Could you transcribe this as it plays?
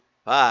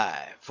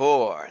Five,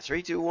 four,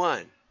 three, two,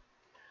 one.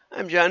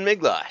 I'm John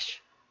Miglosh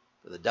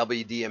for the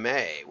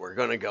WDMA. We're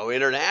going to go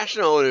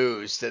international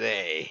news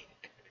today.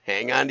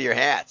 Hang on to your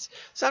hats.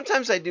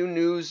 Sometimes I do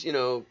news,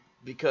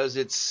 because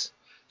it's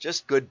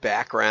just good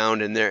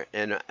background, and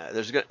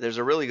there's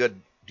a really good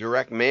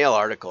direct mail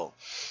article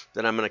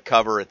that I'm going to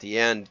cover at the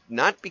end.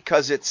 Not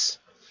because it's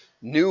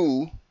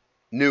new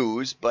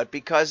news, but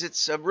because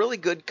it's a really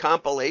good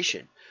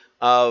compilation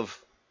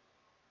of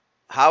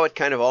how it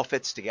kind of all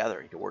fits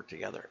together to work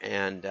together.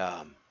 And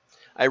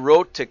I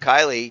wrote to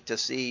Kylie to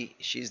see,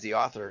 she's the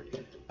author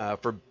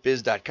for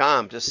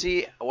biz.com, to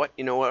see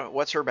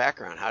what's her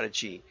background. How did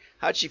she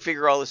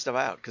figure all this stuff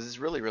out? Because it's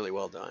really, really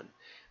well done.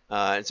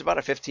 It's about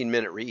a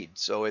 15-minute read,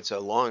 so it's a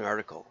long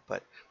article.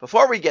 But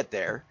before we get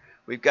there,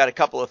 we've got a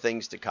couple of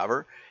things to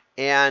cover.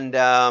 And,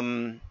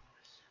 I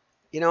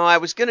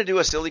was going to do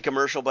a silly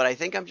commercial, but I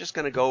think I'm just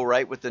going to go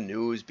right with the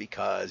news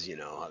because you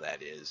know how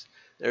that is.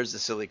 There's the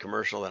silly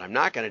commercial that I'm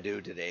not going to do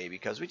today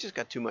because we just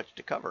got too much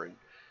to cover.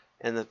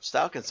 And the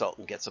style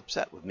consultant gets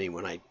upset with me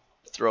when I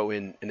throw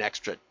in an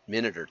extra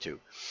minute or two.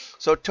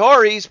 So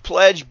Tories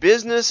pledge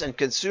business and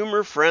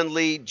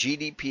consumer-friendly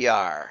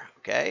GDPR,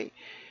 okay?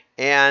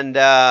 And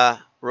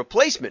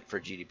replacement for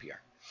GDPR.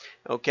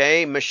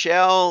 Okay,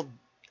 Michelle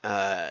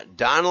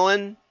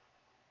Donnellan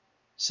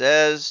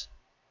says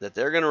that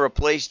they're going to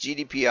replace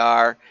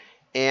GDPR,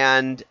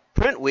 and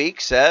Print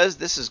Week says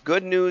this is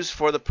good news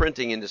for the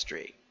printing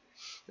industry.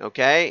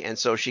 Okay, and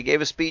so she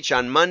gave a speech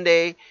on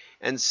Monday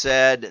and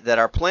said that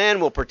our plan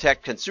will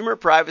protect consumer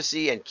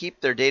privacy and keep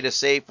their data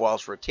safe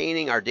whilst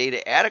retaining our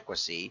data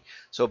adequacy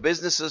so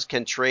businesses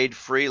can trade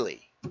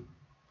freely. And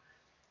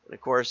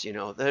of course,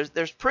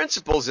 there's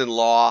principles in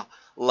law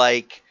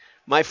like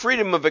my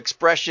freedom of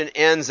expression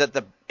ends at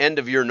the end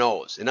of your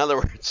nose. In other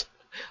words,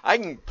 I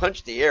can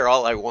punch the air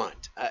all I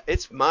want.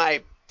 It's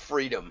my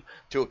freedom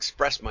to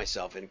express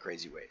myself in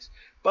crazy ways.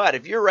 But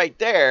if you're right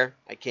there,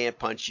 I can't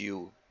punch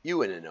you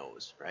in the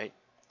nose, right?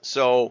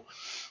 So,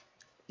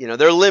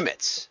 there are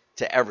limits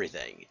to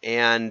everything.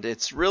 And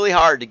it's really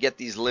hard to get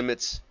these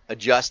limits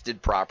adjusted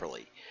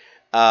properly.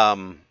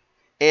 And,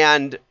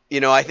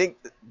 I think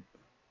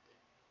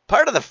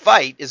part of the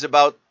fight is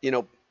about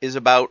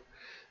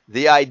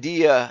the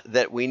idea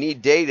that we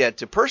need data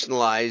to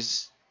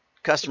personalize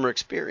customer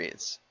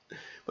experience.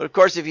 But of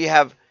course, if you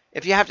have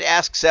to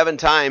ask 7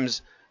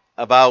 times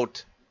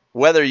about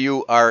whether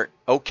you are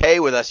okay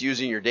with us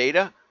using your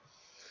data,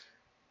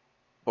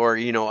 or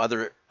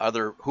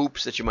other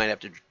hoops that you might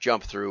have to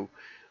jump through,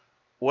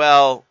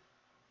 well,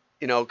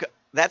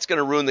 that's going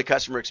to ruin the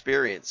customer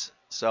experience.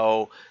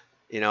 So,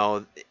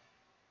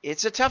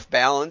 it's a tough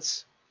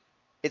balance.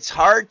 It's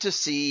hard to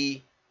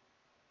see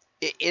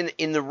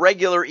in the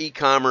regular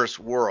e-commerce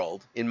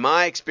world. In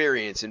my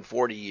experience in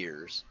 40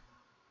 years,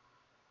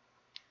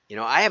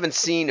 I haven't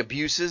seen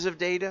abuses of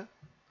data.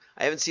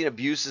 I haven't seen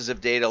abuses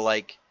of data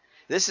like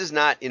this is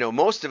not,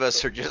 most of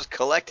us are just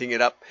collecting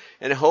it up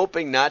and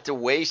hoping not to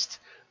waste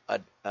a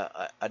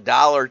 $1,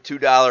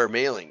 $2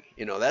 mailing.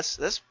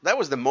 That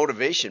was the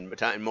motivation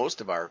behind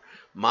most of our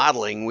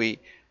modeling.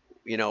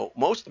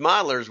 Most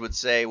modelers would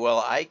say,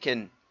 well, I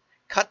can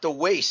cut the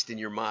waste in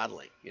your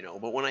modeling,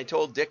 but when I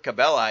told Dick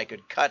Cabela I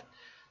could cut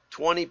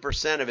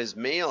 20% of his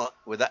mail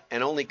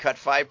and only cut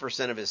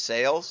 5% of his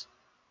sales,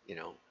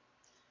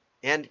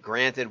 and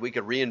granted, we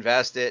could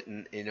reinvest it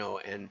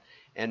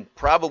and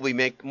probably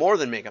make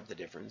up the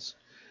difference.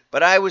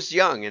 But I was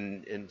young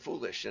and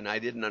foolish, and I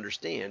didn't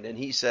understand. And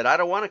he said, I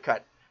don't want to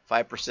cut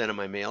 5% of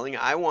my mailing.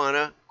 I want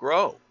to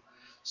grow.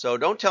 So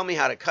don't tell me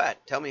how to cut.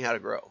 Tell me how to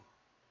grow.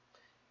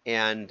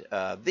 And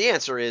the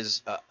answer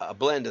is a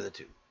blend of the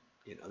two.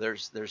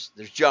 There's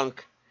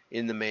junk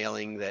in the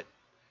mailing that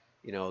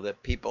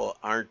that people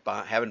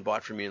haven't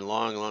bought from me in a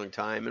long, long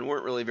time and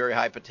weren't really very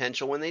high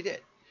potential when they did.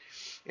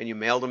 And you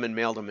mailed them and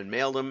mailed them and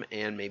mailed them,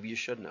 and maybe you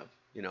shouldn't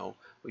have.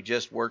 We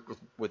just worked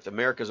with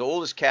America's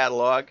oldest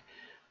catalog,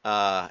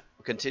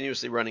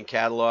 continuously running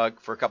catalog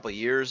for a couple of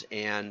years,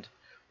 and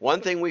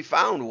one thing we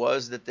found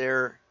was that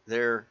their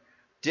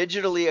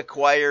digitally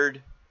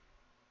acquired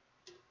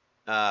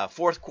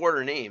fourth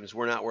quarter names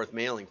were not worth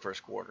mailing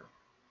first quarter.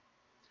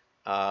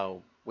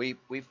 We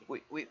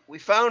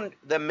found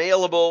them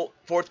mailable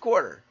fourth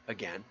quarter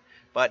again,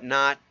 but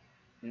not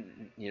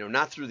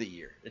through the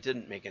year. It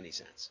didn't make any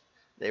sense.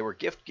 They were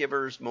gift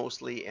givers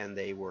mostly, and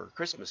they were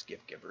Christmas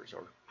gift givers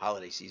or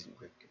holiday season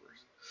gift givers.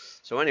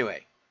 So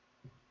anyway,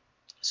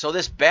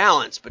 this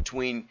balance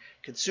between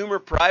consumer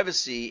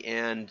privacy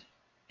and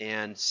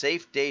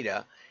safe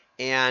data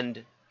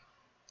and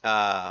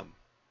the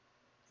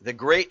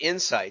great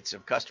insights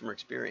of customer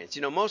experience.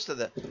 Most of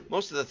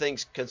the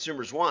things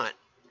consumers want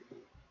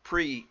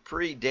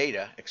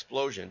pre-data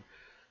explosion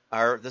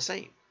are the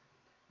same.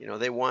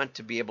 They want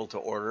to be able to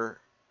order.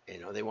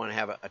 They want to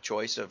have a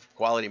choice of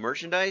quality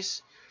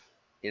merchandise,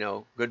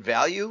 good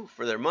value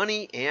for their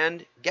money,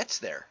 and gets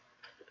there.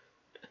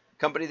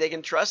 Company they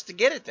can trust to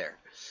get it there.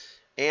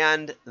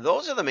 And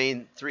those are the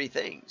main 3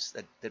 things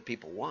that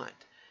people want.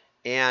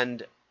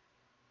 And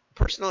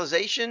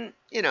Personalization,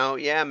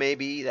 yeah,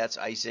 maybe that's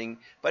icing,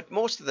 but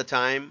most of the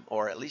time,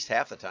 or at least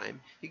half the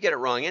time, you get it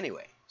wrong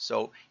anyway.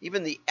 So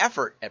even the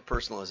effort at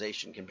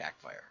personalization can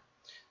backfire.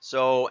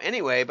 So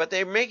anyway, but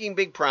they're making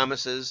big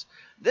promises.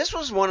 This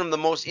was one of the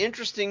most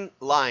interesting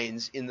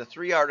lines in the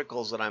three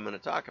articles that I'm going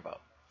to talk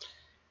about.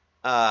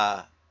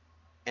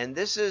 And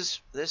this is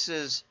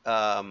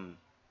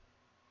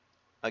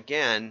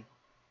again,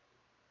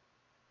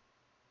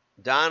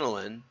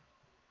 Donnellan.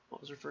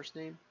 What was her first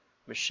name?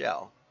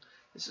 Michelle.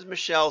 This is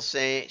Michelle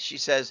saying, she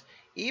says,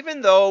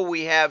 even though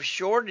we have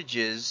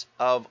shortages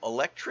of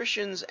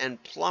electricians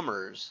and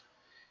plumbers,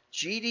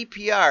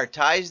 GDPR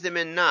ties them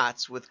in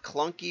knots with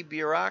clunky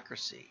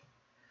bureaucracy.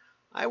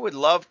 I would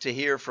love to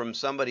hear from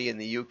somebody in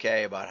the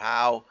UK about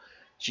how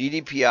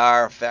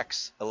GDPR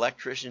affects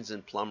electricians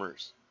and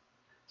plumbers.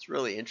 It's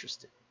really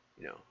interesting.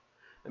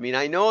 I mean,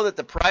 I know that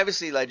the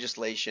privacy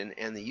legislation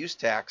and the use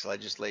tax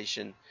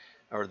legislation,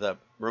 or the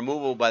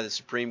removal by the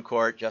Supreme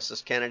Court,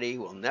 Justice Kennedy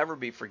will never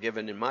be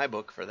forgiven in my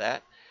book for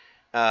that,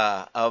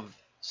 of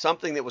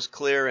something that was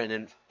clear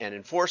and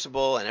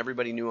enforceable and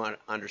everybody knew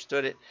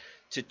understood it,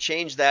 to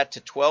change that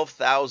to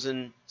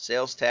 12,000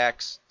 sales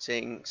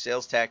taxing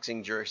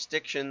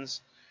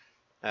jurisdictions.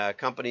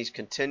 Companies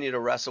continue to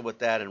wrestle with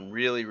that and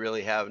really,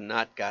 really have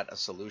not got a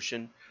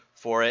solution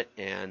for it.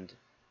 And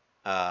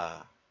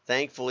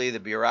thankfully, the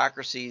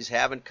bureaucracies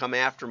haven't come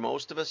after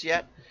most of us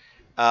yet.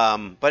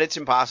 But it's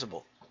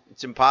impossible.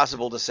 It's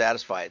impossible to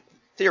satisfy it.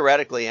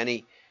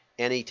 Theoretically,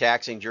 any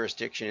taxing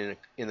jurisdiction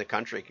in the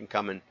country can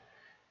come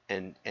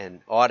and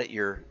audit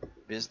your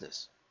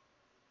business.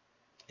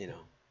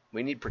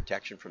 We need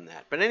protection from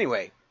that. But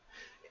anyway,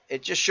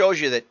 it just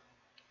shows you that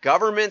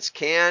governments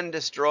can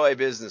destroy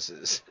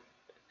businesses.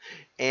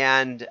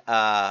 And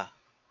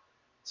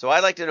so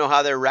I'd like to know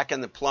how they're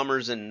wrecking the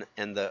plumbers and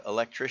the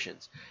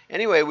electricians.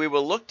 Anyway, we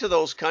will look to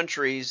those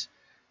countries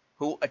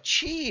who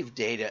achieve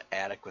data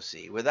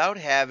adequacy without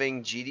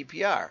having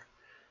GDPR,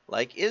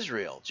 like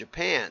Israel,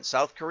 Japan,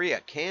 South Korea,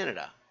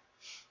 Canada,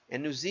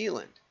 and New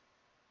Zealand.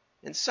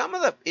 And some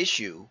of the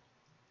issue,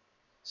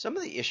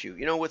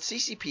 with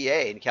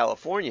CCPA in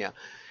California,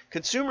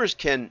 consumers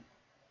can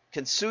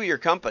sue your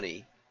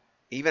company,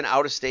 even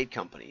out-of-state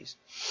companies,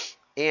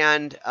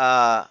 and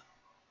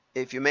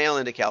if you mail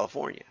into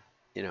California,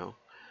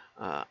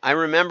 I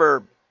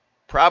remember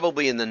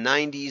probably in the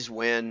 90s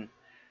when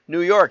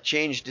New York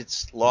changed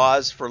its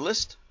laws for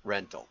list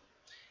rental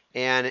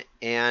and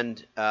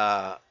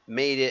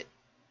made it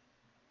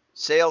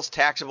sales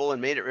taxable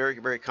and made it very,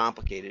 very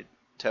complicated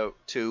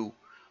to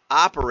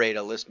operate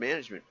a list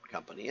management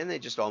company, and they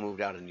just all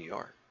moved out of New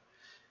York.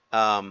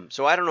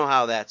 So I don't know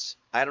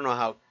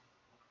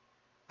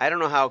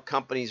how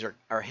companies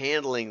are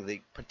handling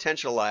the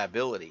potential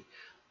liability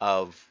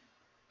of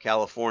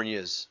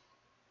California's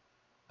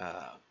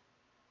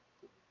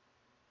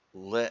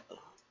what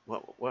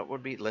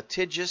would be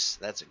litigious?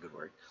 That's a good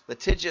word.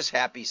 Litigious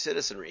happy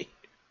citizenry.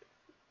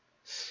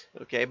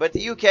 Okay, but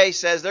the UK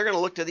says they're going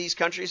to look to these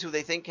countries who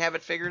they think have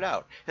it figured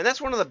out. And that's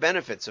one of the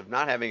benefits of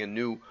not having a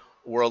new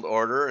world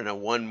order and a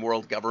one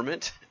world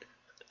government.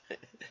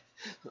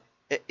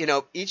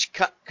 Each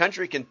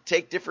country can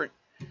take different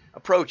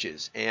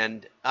approaches,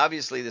 and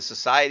obviously the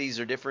societies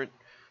are different.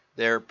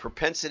 Their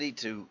propensity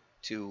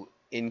to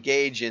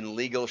engage in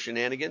legal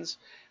shenanigans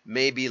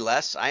may be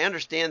less. I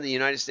understand the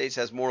United States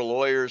has more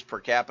lawyers per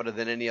capita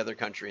than any other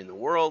country in the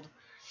world,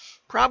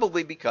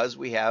 probably because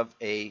we have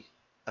a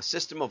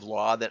system of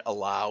law that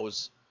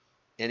allows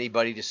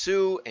anybody to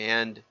sue,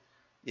 and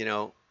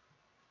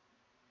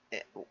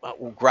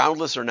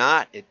groundless or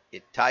not,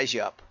 it ties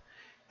you up.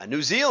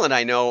 New Zealand,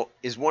 I know,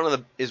 is one of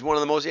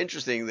the most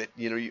interesting. That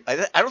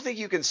I don't think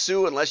you can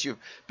sue unless you've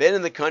been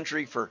in the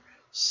country for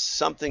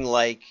something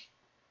like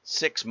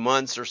 6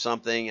 months or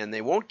something, and they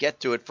won't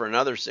get to it for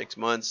another 6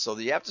 months. So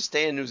you have to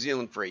stay in New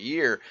Zealand for a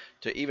year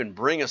to even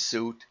bring a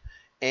suit.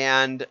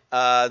 And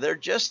they're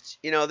just,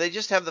 they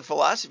just have the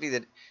philosophy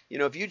that,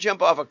 if you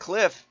jump off a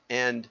cliff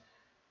and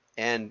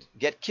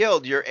get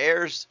killed, your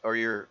heirs or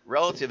your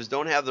relatives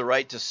don't have the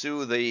right to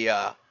sue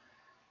the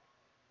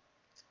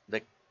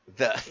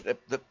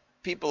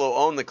people who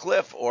own the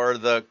cliff or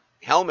the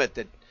helmet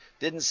that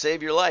didn't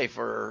save your life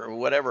or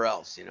whatever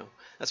else.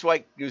 That's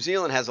why New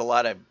Zealand has a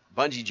lot of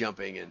bungee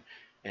jumping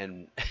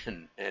and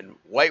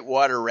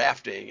whitewater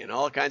rafting and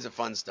all kinds of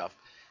fun stuff,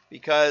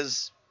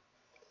 because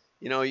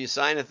you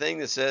sign a thing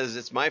that says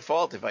it's my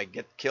fault if I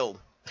get killed,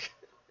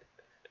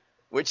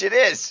 which it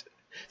is.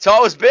 It's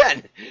always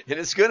been, and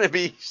it's going to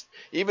be,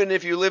 even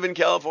if you live in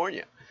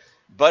California.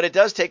 But it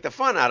does take the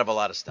fun out of a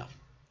lot of stuff.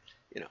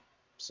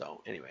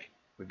 So anyway,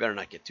 we better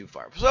not get too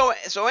far.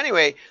 So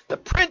anyway, the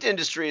print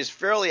industry is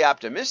fairly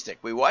optimistic.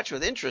 We watch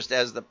with interest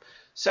as the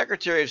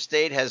Secretary of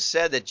State has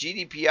said that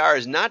GDPR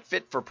is not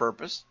fit for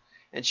purpose,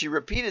 and she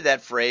repeated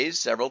that phrase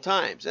several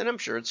times, and I'm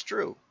sure it's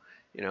true.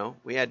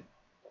 We had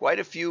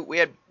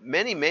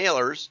many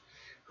mailers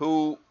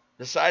who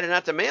decided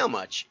not to mail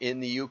much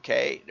in the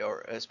UK,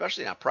 or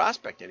especially not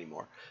prospect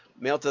anymore,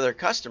 mail to their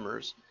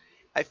customers.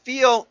 I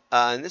feel,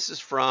 and this is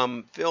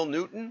from Phil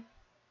Newton,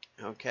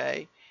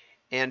 okay,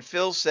 And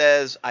Phil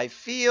says, I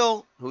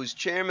feel, who's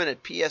chairman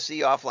at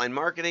PSE Offline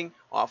Marketing,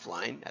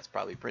 offline, that's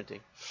probably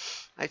printing.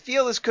 I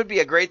feel this could be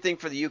a great thing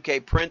for the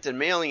UK print and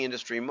mailing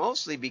industry,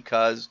 mostly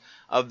because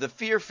of the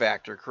fear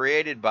factor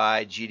created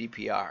by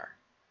GDPR.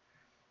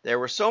 There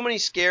were so many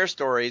scare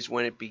stories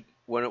when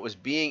it was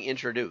being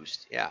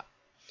introduced. Yeah.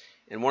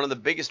 And one of the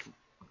biggest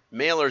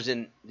mailers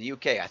in the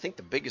UK, I think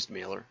the biggest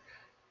mailer,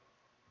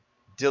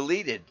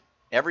 deleted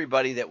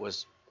everybody that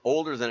was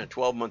older than a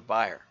 12-month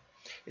buyer.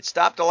 It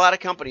stopped a lot of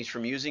companies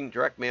from using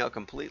direct mail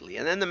completely.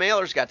 And then the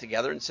mailers got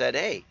together and said,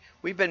 hey,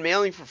 we've been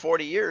mailing for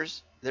 40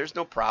 years. There's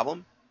no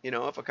problem.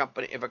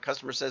 If a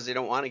customer says they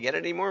don't want to get it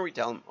anymore, we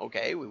tell them,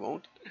 okay, we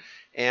won't.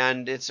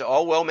 And it's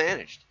all well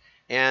managed.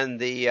 And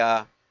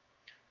the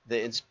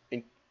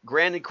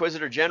Grand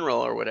Inquisitor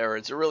General or whatever,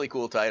 it's a really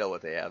cool title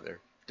what they have there,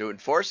 to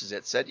enforces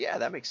it, said, yeah,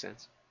 that makes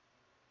sense.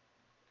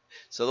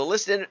 So the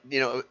list,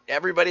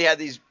 everybody had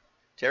these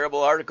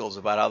terrible articles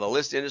about how the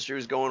list industry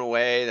was going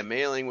away, the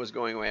mailing was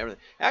going away, everything.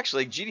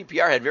 Actually,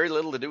 GDPR had very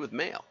little to do with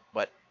mail,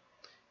 but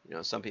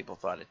some people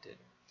thought it did.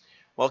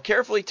 While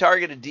carefully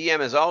targeted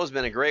DM has always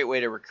been a great way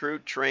to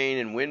recruit, train,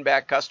 and win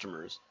back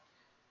customers,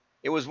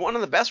 it was one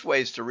of the best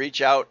ways to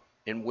reach out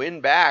and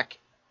win back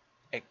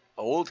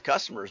old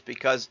customers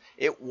because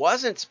it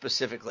wasn't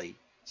specifically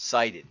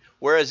cited.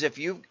 Whereas if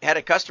you had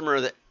a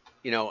customer that,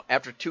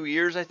 after 2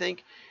 years, I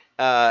think,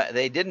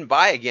 they didn't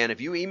buy again,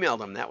 if you emailed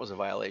them, that was a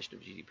violation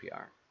of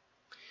GDPR.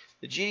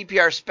 The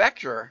GDPR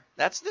specter,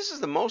 this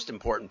is the most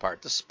important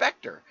part. The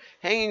specter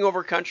hanging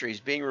over countries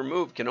being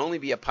removed can only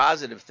be a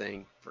positive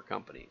thing for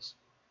companies.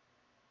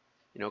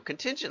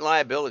 Contingent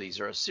liabilities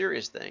are a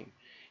serious thing,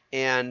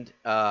 and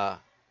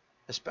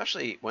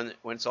especially when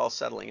it's all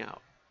settling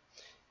out.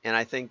 And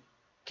I think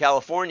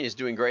California is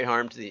doing great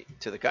harm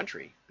to the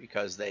country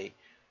because they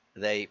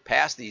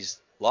pass these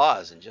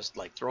laws and just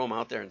like throw them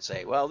out there and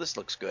say, well, this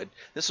looks good.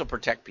 This will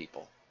protect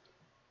people.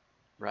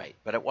 Right.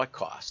 But at what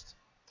cost?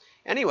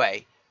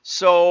 Anyway,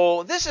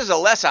 so this is a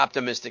less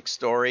optimistic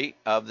story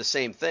of the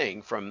same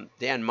thing from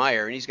Dan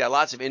Meyer, and he's got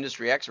lots of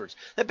industry experts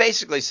that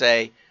basically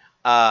say,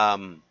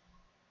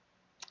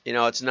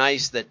 it's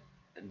nice that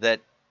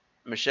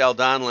Michelle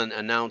Donlan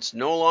announced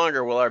no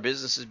longer will our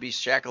businesses be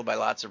shackled by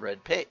lots of red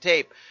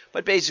tape,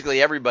 but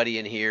basically everybody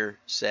in here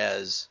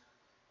says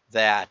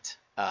that,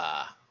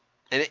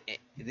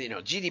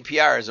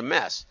 GDPR is a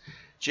mess.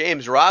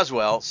 James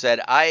Roswell said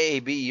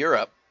IAB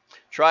Europe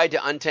tried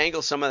to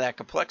untangle some of that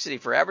complexity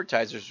for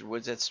advertisers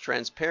with its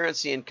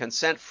transparency and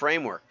consent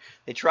framework.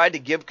 They tried to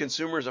give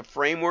consumers a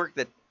framework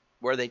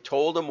where they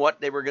told them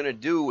what they were going to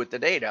do with the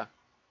data.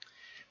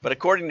 But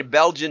according to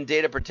Belgian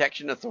Data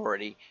Protection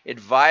Authority, it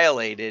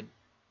violated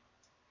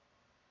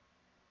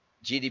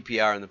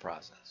GDPR in the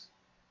process.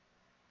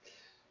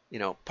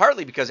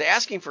 Partly because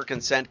asking for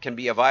consent can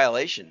be a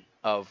violation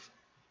of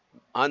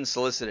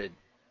unsolicited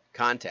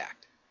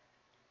contact.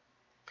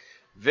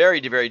 Very,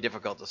 very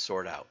difficult to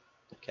sort out.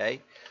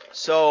 Okay?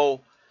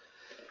 So,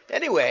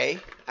 anyway,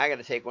 I got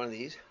to take one of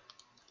these.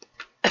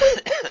 I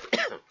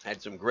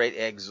had some great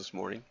eggs this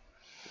morning.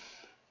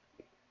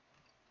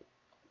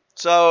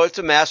 So it's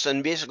a mess,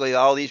 and basically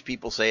all these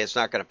people say it's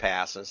not going to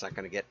pass, and it's not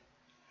going to get.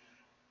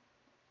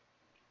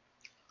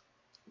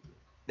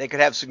 They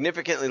could have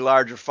significantly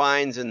larger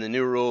fines in the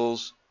new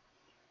rules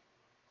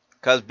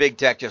because big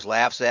tech just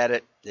laughs at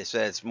it. They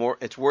say it's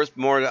worth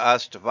more to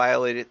us to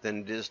violate it than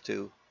it is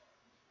to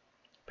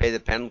pay the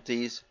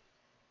penalties.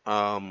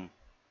 And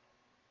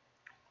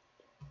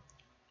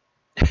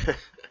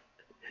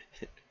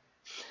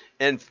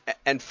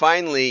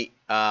finally,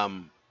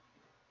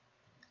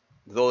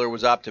 though there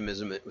was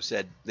optimism, it was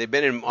said they've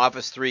been in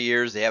office 3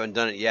 years. They haven't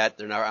done it yet.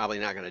 They're probably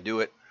not going to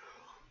do it.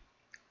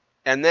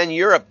 And then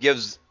Europe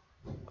gives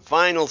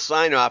final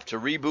sign-off to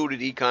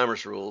rebooted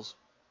e-commerce rules.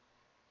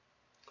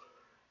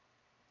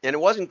 And it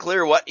wasn't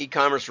clear what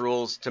e-commerce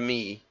rules to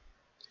me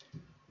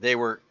they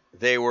were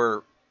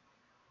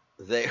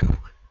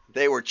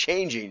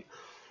changing.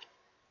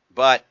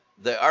 But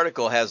the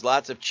article has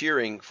lots of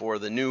cheering for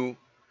the new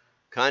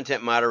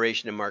content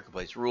moderation and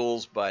marketplace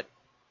rules, but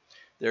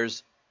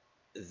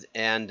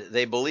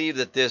they believe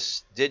that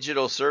this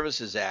Digital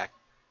Services Act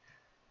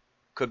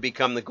could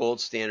become the gold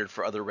standard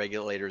for other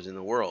regulators in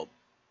the world.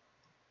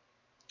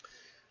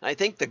 I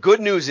think the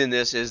good news in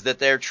this is that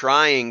they're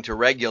trying to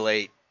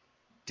regulate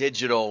the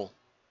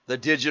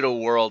digital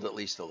world at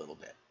least a little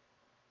bit.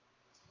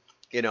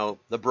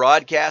 The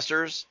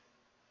broadcasters,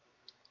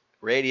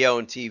 radio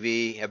and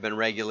TV have been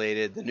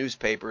regulated. The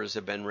newspapers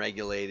have been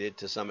regulated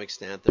to some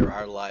extent. There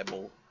are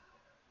libel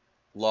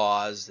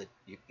laws that,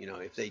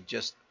 if they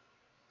just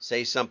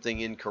say something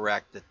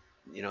incorrect, that,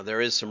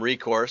 there is some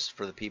recourse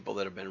for the people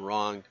that have been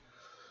wronged.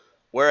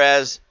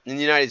 Whereas in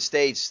the United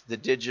States, the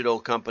digital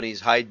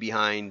companies hide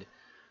behind,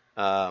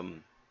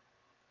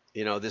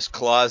 this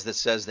clause that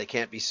says they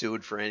can't be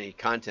sued for any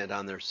content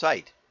on their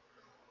site,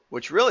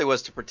 which really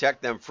was to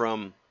protect them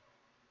from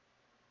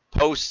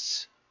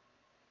posts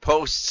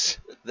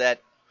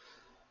that,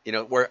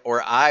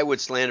 where I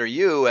would slander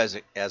you as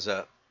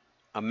a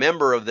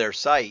member of their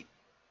site,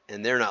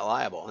 and they're not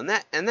liable, and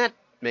that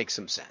makes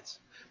some sense.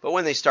 But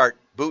when they start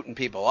booting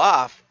people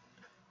off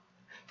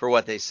for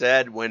what they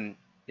said when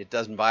it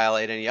doesn't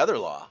violate any other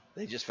law,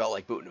 they just felt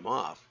like booting them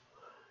off,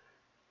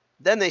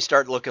 then they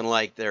start looking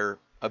like they're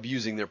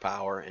abusing their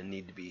power and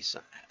need to be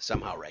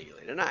somehow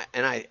regulated.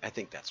 And I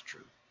think that's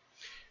true.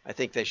 I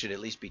think they should at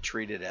least be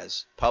treated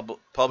as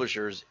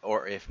publishers,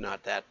 or if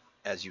not that,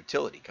 as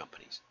utility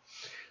companies.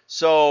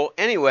 So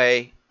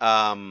anyway,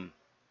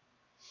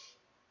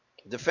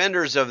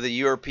 defenders of the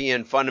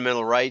European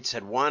fundamental rights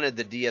had wanted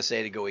the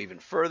DSA to go even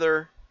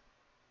further.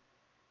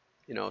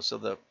 So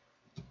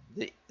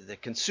the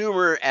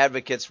consumer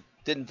advocates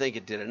didn't think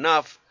it did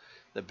enough.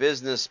 The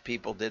business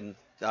people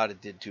thought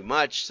it did too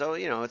much. So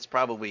it's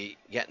probably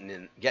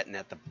getting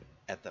at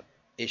the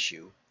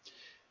issue.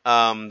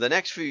 The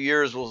next few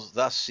years will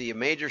thus see a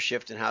major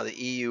shift in how the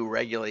EU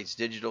regulates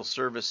digital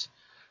services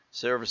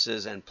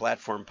and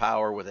platform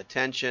power, with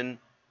attention,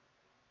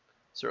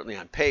 certainly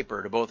on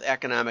paper, to both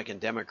economic and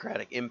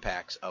democratic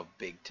impacts of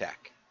big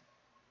tech.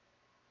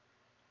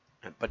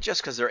 But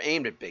just because they're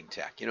aimed at big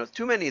tech,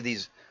 too many of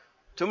these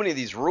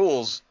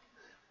rules,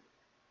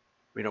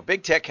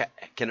 big tech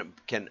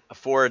can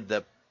afford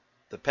the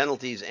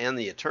penalties and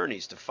the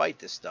attorneys to fight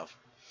this stuff,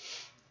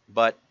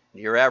 but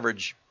your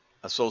average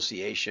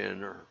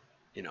association, or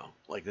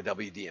like the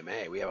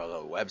WDMA, we have a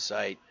little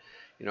website.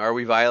 Are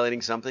we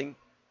violating something?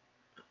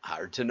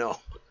 Hard to know.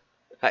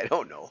 I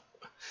don't know.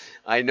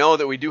 I know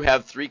that we do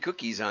have 3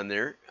 cookies on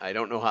there. I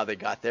don't know how they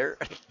got there.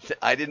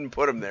 I didn't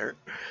put them there.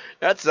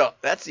 That's the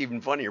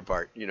even funnier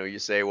part. You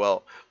say,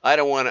 well, I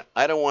don't want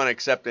to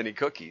accept any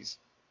cookies.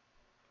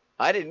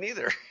 I didn't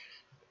either.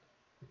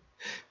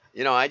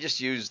 I just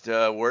used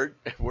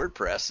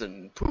WordPress,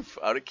 and poof,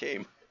 out it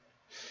came.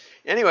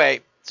 Anyway,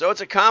 so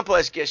it's a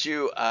complex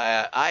issue.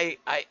 I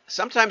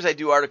sometimes I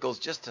do articles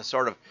just to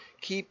sort of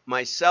keep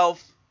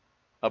myself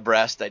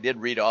abreast. I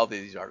did read all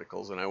these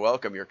articles, and I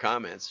welcome your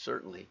comments,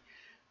 certainly.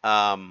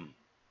 How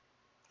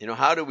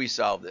do we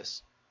solve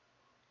this?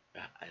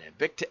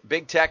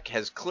 Big tech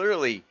has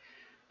clearly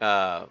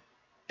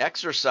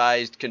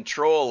exercised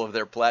control of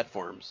their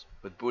platforms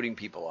with booting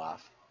people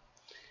off.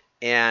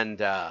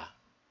 And are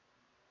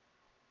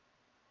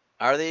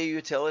they a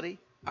utility?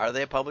 Are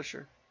they a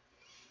publisher?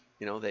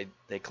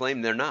 They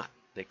claim they're not.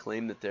 They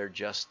claim that they're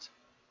just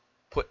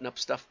putting up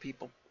stuff.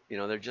 People,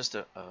 they're just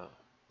a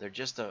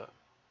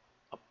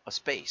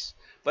space.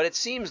 But it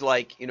seems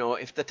like,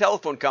 if the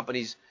telephone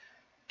companies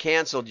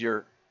canceled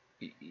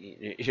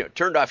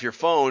turned off your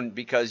phone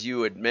because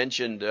you had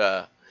mentioned,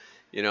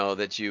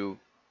 that you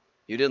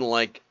didn't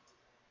like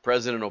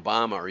President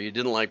Obama, or you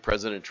didn't like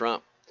President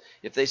Trump.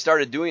 If they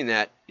started doing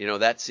that,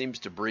 that seems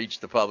to breach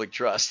the public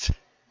trust.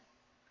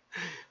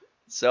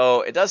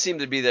 So it does seem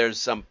to be there's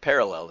some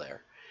parallel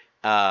there.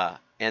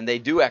 And they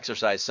do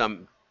exercise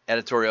some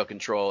editorial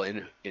control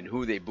in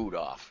who they boot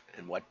off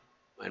and what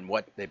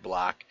they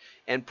block.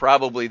 And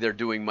probably they're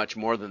doing much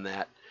more than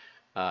that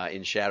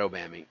in shadow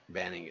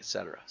banning,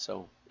 etc.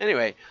 So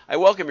anyway, I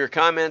welcome your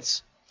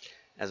comments.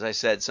 As I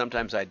said,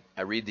 sometimes I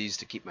read these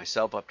to keep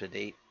myself up to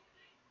date.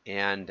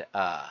 And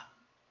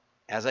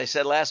as I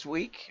said last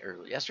week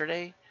or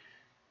yesterday,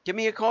 give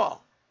me a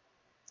call.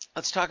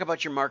 Let's talk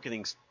about your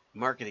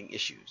marketing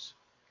issues.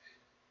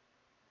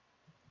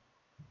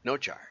 No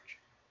charge.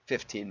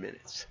 15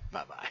 minutes.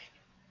 Bye-bye.